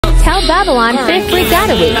Tell Babylon Fifth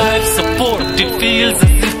Regatta Week. Life support, it feels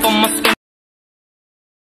as if I must.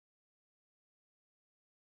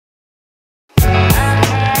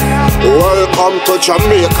 Welcome to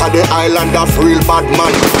Jamaica, the island of real bad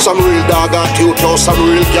man. Some real dog attitude, some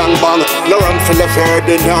real gang bang. No run for the fair,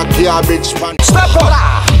 they not garbage pan. Step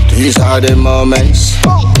up! These are the moments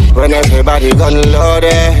when everybody gun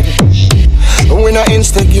loaded. We not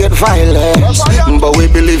instigate violence, but we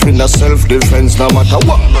believe in the self-defense no matter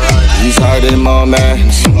what. These are the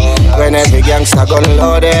moments when every gangster gun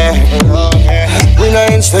loaded. We not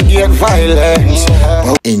instigate violence.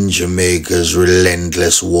 In Jamaica's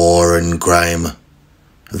relentless war and crime,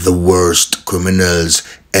 the worst criminals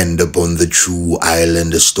end up on the True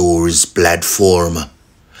Island Stories platform.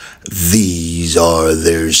 These are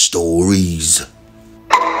their stories.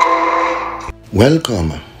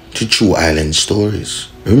 Welcome to True Island Stories.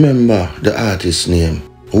 Remember the artist's name?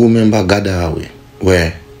 Who remember Gadawi,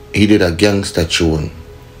 where he did a gangster tune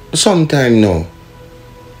sometime now,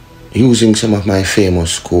 using some of my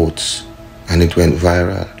famous quotes, and it went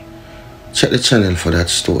viral. Check the channel for that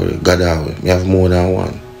story. Gadawi, we have more than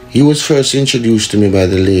one. He was first introduced to me by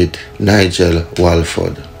the late Nigel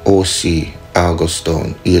Walford, OC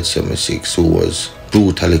Augustown 876, who was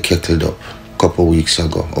brutally kettled up a couple weeks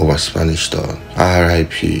ago over Spanish Town.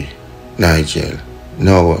 R.I.P. Nigel.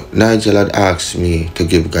 Now, Nigel had asked me to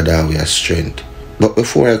give Gadawi a strength, but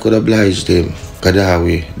before I could oblige him,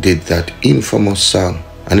 Gadawi did that infamous song,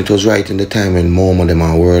 and it was right in the time when Momo them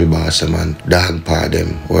and World Boss and Dagpa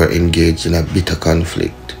them were engaged in a bitter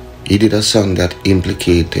conflict. He did a song that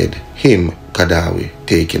implicated him, Gadawi,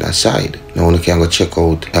 taking a side. Now you can go check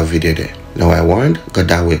out a video there. Now I warned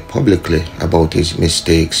Gadawi publicly about his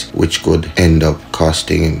mistakes, which could end up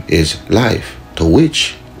costing him his life, to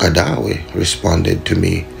which Gadawi responded to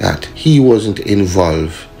me that he wasn't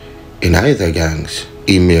involved in either gangs.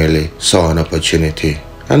 He merely saw an opportunity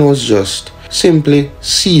and was just simply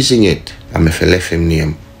seizing it. And if I left him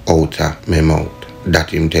name out of my mouth, that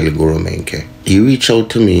him tell Guru Menke. He reached out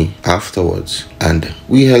to me afterwards and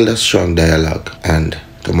we held a strong dialogue, and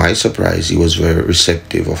to my surprise, he was very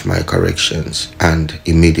receptive of my corrections and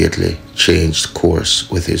immediately changed course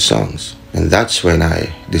with his songs. And that's when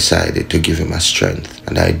I decided to give him a strength.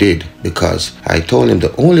 And I did, because I told him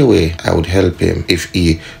the only way I would help him if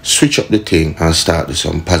he switch up the thing and start with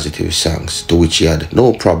some positive songs, to which he had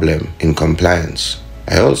no problem in compliance.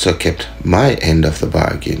 I also kept my end of the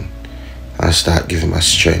bargain and start giving him a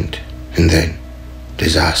strength. And then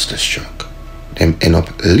disaster struck. Them end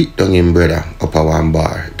up lit down in brother up a one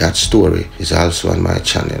bar. That story is also on my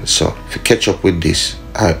channel. So if you catch up with this,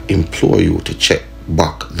 I implore you to check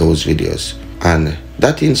back those videos. And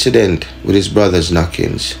that incident with his brother's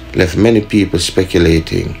knockings left many people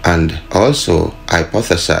speculating, and also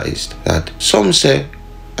hypothesized that some say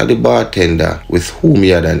the bartender with whom he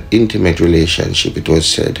had an intimate relationship, it was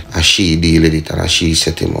said, as she dealt with it and as she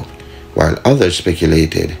set him up, while others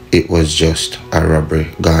speculated it was just a robbery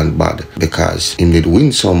gone bad, because he did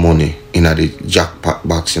win some money in the jackpot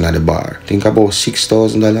box in the bar. Think about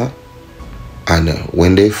 $6,000. And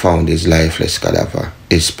when they found his lifeless cadaver,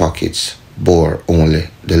 his pockets bore only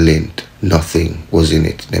the lint. Nothing was in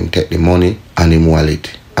it. Them take the money and him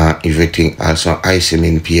wallet and everything, also icing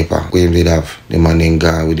in paper. Where they have the man then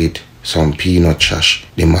go with it, some peanut trash.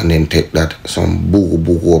 The man then take that, some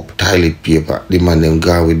boo up toilet paper. The man then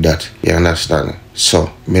go with that. You understand?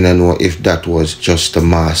 So, I don't know if that was just to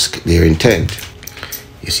mask their intent.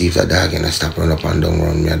 You see, if that dog gonna stop run up and down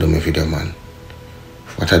around me, I do my video, man.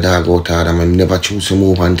 What a dog out there, I never choose to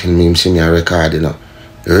move until me see me a record, you know.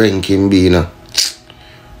 Ranking be, you know.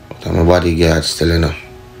 But I'm a bodyguard still, you know.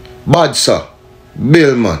 Bad, sir.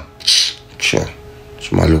 Bill, man. Sure.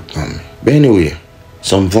 It's my look on me. But anyway,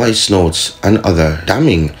 some voice notes and other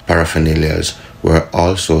damning paraphernalias were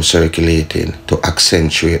also circulating to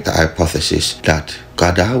accentuate the hypothesis that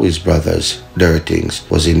Gadawi's brother's dirtings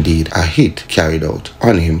was indeed a hit carried out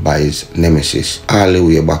on him by his nemesis all the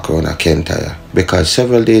way back around Kentire, because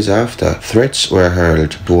several days after, threats were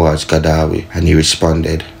hurled towards Gadawi and he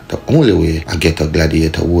responded the only way a ghetto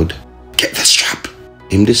gladiator would: get the strap.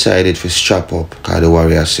 Him decided to strap up, cause the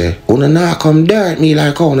warrior say, "Una nah come dirt me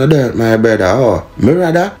like una dirt my brother. Oh, me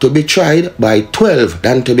rather to be tried by 12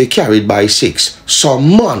 than to be carried by 6.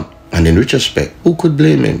 Some man." And in retrospect, who could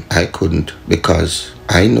blame him? I couldn't, because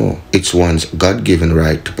I know it's one's God-given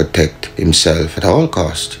right to protect himself at all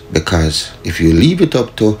cost. Because if you leave it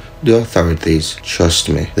up to the authorities, trust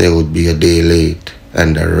me, they would be a day late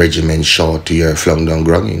and a regiment short to your flung down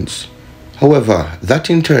groundings. However, that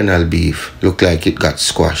internal beef looked like it got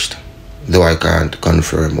squashed. though I can't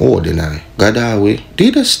confirm or deny. Gadawi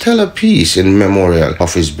did a stellar piece in memorial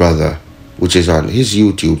of his brother, which is on his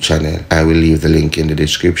YouTube channel. I will leave the link in the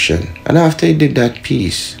description. And after he did that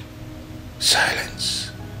piece,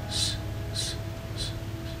 silence.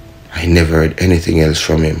 I never heard anything else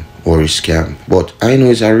from him or his camp. But I know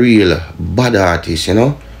he's a real bad artist, you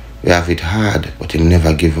know. We have it hard, but he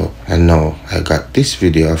never give up. And now I got this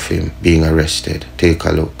video of him being arrested. Take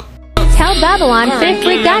a look. Tell Babylon Fifth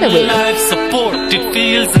we got away. Life support, it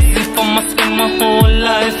feels as if I must spend my whole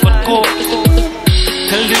life at court.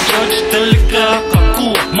 Tell the judge, tell the clerk, a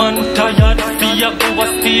court. Man tired, fear go a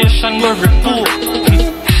station where report.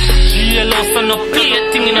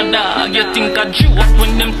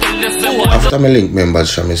 After me link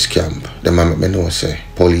members from his camp, them make me know say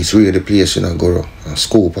police raid the place in a Guru and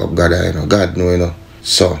scoop up Gada, you know, God know, you know.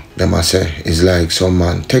 So them I say it's like some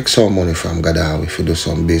man take some money from Gada if you do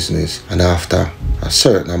some business, and after a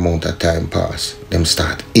certain amount of time pass, them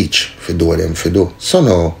start itch for do what them for do. So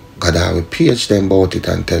now Gada will page them about it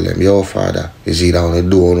and tell them, yo father, is either on the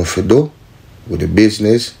do or for do with the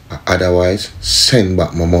business, or otherwise send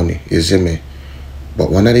back my money, you see me?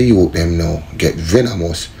 But one of the youth them now get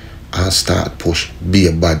venomous and start push be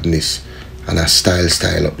a badness and a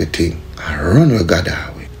style up the thing and run with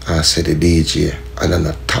Gada away and say the DJ and then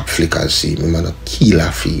a top flicker see me man a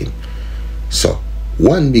killer feel. So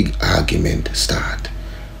one big argument start,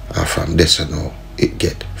 and from this on now it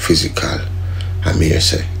get physical, and me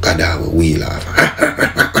say Gada will wheel off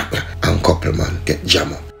and couple man get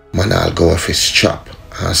jam up. Man I'll go off his strap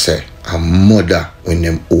and say a mother when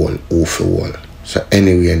them all over wall. So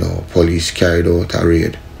anyway now police carried out a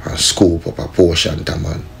raid and scoop up a portion to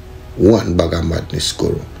man. One bag of madness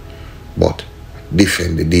Guru. But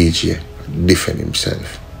defend the DJ, defend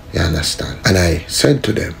himself. You understand? And I said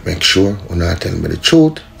to them, make sure you not tell me the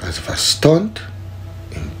truth, as if I stunt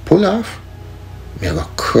and pull off, me have a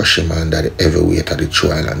crush him under the heavyweight of the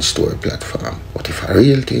True Island Story platform. But if a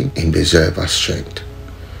real thing, he deserve a strength.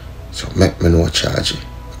 So make me no charge it.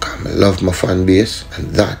 Because I love my fan base,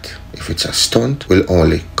 and that, if it's a stunt, will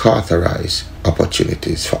only authorize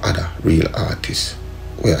opportunities for other real artists.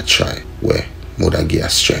 Where I try, where mother give a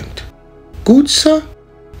strength. Good sir?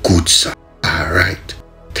 Good sir. Alright.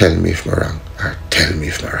 Tell me if I'm wrong, or tell me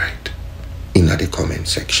if I'm right in the comment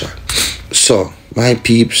section. So, my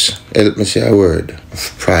peeps, help me say a word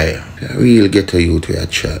of prayer. We'll get to youth where I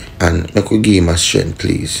try. And make we give him a strength,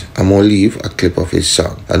 please. I'm going to leave a clip of his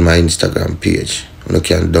song on my Instagram page. You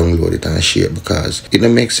can download it and share, because it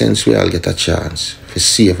don't make sense we all get a chance to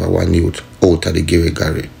save one youth out of the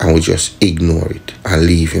Gary and we just ignore it and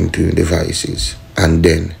leave him to devices. And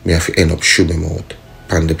then we have to end up shooting him out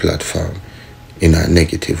on the platform in a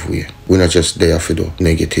negative way. We're not just there for the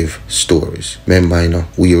negative stories. Remember, you know,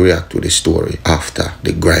 we react to the story after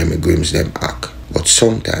the grimy grims them act. But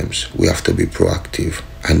sometimes we have to be proactive,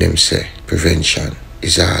 and them say prevention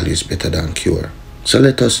is always better than cure. So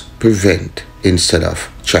let us prevent instead of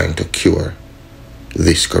trying to cure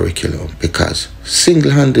this curriculum, because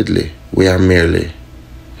single-handedly we are merely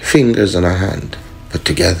fingers on a hand, but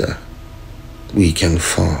together we can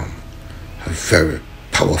form a very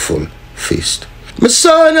powerful fist. My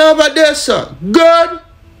son over there, sir. Good.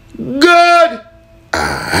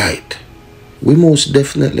 Alright. We most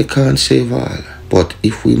definitely can't save all, but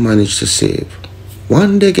if we manage to save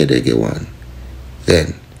one dege one,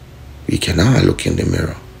 then we can all look in the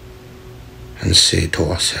mirror and say to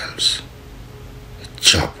ourselves, a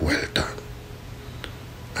job well done.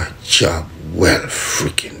 A job well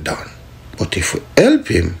freaking done. But if we help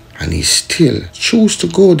him and he still choose to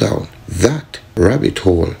go down that rabbit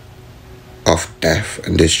hole of death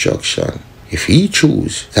and destruction, if he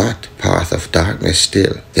choose that path of darkness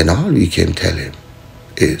still, then all we can tell him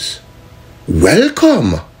is,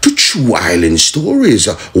 welcome to True Island Stories.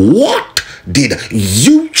 What did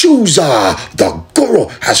you choose? The Guru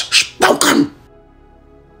has spoken.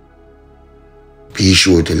 Be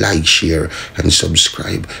sure to like, share, and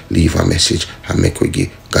subscribe. Leave a message and make we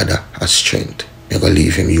give Gada a strength. I'm going to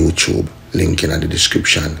leave him YouTube link in the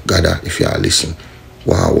description. Gada, if you are listening,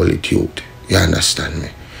 wow, well it youth. You understand me?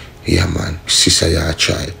 Yeah, man. Sister, you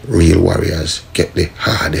try. Real warriors get the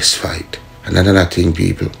hardest fight. And another thing,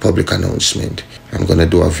 people, public announcement. I'm going to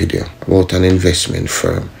do a video about an investment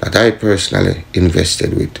firm that I personally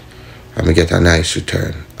invested with. I'm going to get a nice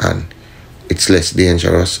return. And it's less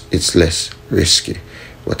dangerous, it's less risky.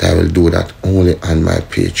 But I will do that only on my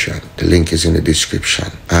Patreon. The link is in the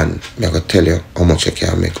description. And I'm going to tell you how much I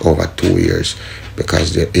can make over 2 years,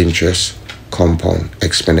 because the interest compound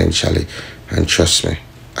exponentially. And trust me,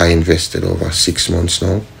 I invested over 6 months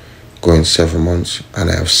now, going 7 months, and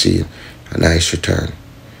I have seen a nice return.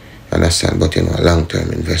 Understand? But you know, a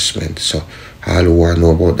long-term investment. So all who want to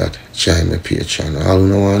know about that, join my Patreon. All who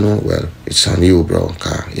don't want to know, well, it's on you, bro.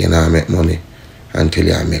 Because you know, I make money until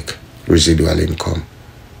you make residual income.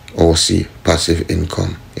 OC, passive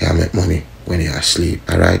income. You make money when you're asleep.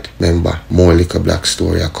 Alright? Remember, more Liquor Black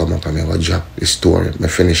story I come up and I go drop the story. I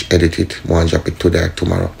finish edit it. I want to drop it today or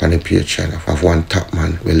tomorrow on the Patreon. I have one top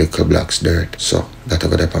man with Liquor Black's dirt. So that'll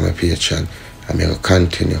go up on my Patreon. And I will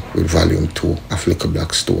continue with volume 2 of Liquor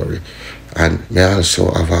Black story. And I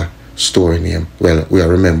also have a story name. Well, we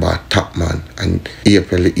remember a top man. And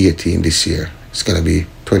April 18 this year, it's gonna be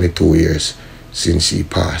 22 years since he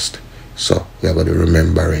passed. So we are going to be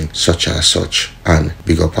remembering such and such and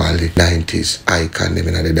big up all the 90s icon them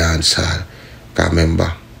in the dancehall. Because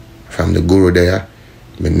remember, from the guru there,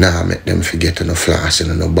 me nah make them forget no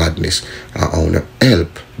flossing and no badness. And I want to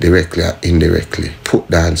help directly or indirectly put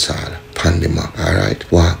dancehall on the map.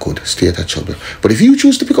 Alright? Walk good, stay out of trouble. But if you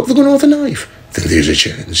choose to pick up the gun or the knife, then there's a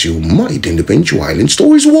chance you might end up in your island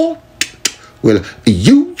stories war. Well,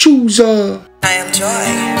 you choose I am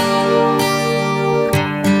Joy.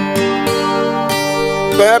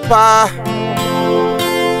 Pepper,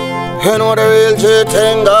 you know the real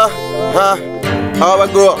G-thing, huh? How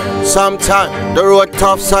we grow up, sometime the road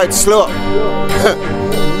tough side slow.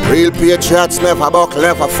 Real patriots never buck,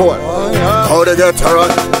 never fall. How they get to run,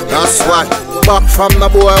 that's why. Back from the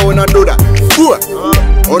boy, we not do that. Boy,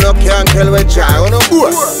 who no can't kill with joy, who no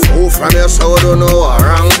boy. Who from your soul don't know a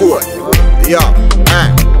wrong boy. Yeah,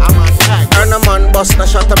 and a man bust a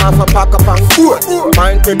shot him off a pack up and boat.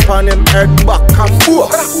 Pointed pon him head back and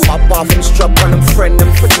boat. Pop off him strap on him friend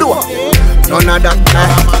him for door. None of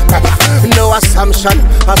that, no assumption.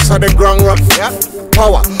 I saw the ground rock, yeah.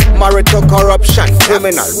 Power, married to corruption.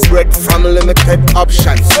 Criminal, bred from limited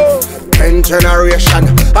options. 10 generation,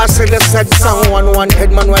 I see the said someone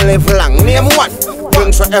wanted man will live long. Name one.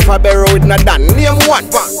 Things forever bury with no done. Name one.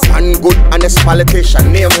 One good honest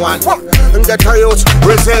politician. Name one. And get a youth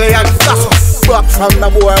resilient. Back from the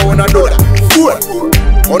boy who no do that. Boy,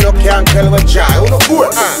 who no can't kill with joy. Who no boy.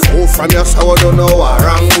 Who from your soul don't know a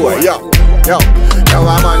wrong boy. Yo,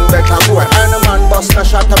 a man better boy. And a man bust a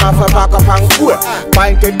shot him off a back up and boy.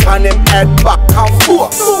 Pointed on him head back and boy.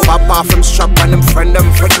 Pop off him strap on him friend him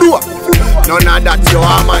for door. None of that, you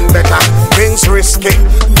a man better. Things risky,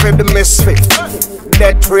 for the misfit.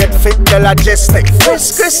 Death rate fit the logistic.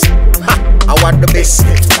 Chris, I want the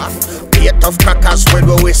biscuit. Eight of crackers with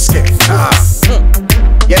the whiskey.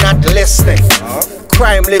 You're not listening.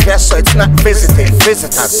 Crime live here, so it's not visiting.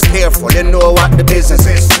 Visitors, careful, you know what the business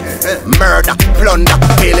is. Murder, plunder,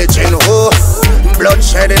 pillaging. Oh,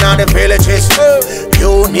 bloodshed in all the villages.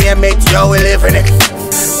 You name it, you will live in it.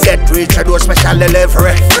 Get rich, I do special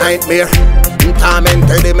delivery. Nightmare,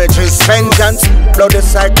 tormented images. Vengeance, bloody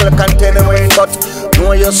cycle continuing. But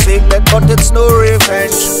know you seek that, but it's no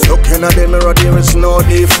revenge. Looking at the mirror, there is no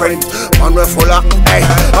different. Man, we full of, hey,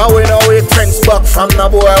 and we know we trends back from the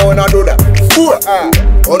boy, who no do that. Who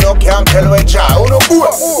no can't tell with joy, who no boy.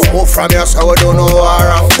 Who from your soul don't know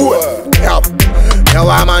around boy. Yup, now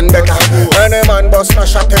a man better. Any man bust no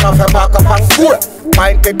shot him off a back up and boy.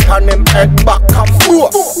 Pointed on him head back and boy.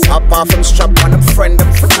 Pop off him strap on him friend him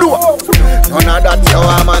for door. None of that, you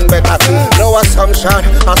a man better. No assumption,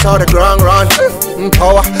 I saw the ground run.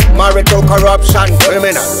 Power, married to corruption.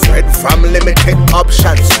 Criminal, bred from limited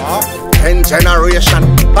options. 10 generation,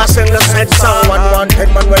 passing the said someone wanted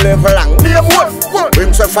man will live long. Name one,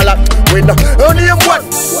 brings a fella with no name one.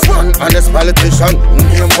 One honest politician,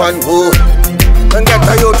 name one good. And get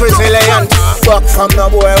a youth resilient. Back from the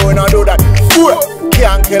boy who no do that.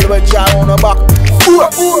 Can't kill with joy on the back.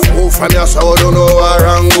 Who from your soul don't know a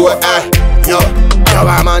wrong boy. Yo,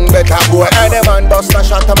 a man better boy. Any man bust a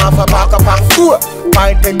shot him off a back up and boy.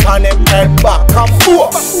 Pointed on him head back and boy.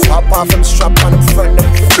 Pop off him strap on him friend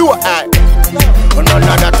him do none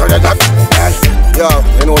of that or that. Yo,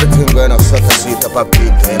 you know the thing going on, suck a seat up a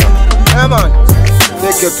beat, you know. Hey man,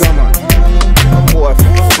 take your time man. Boy,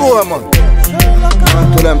 man. Man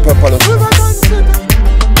to them pepper.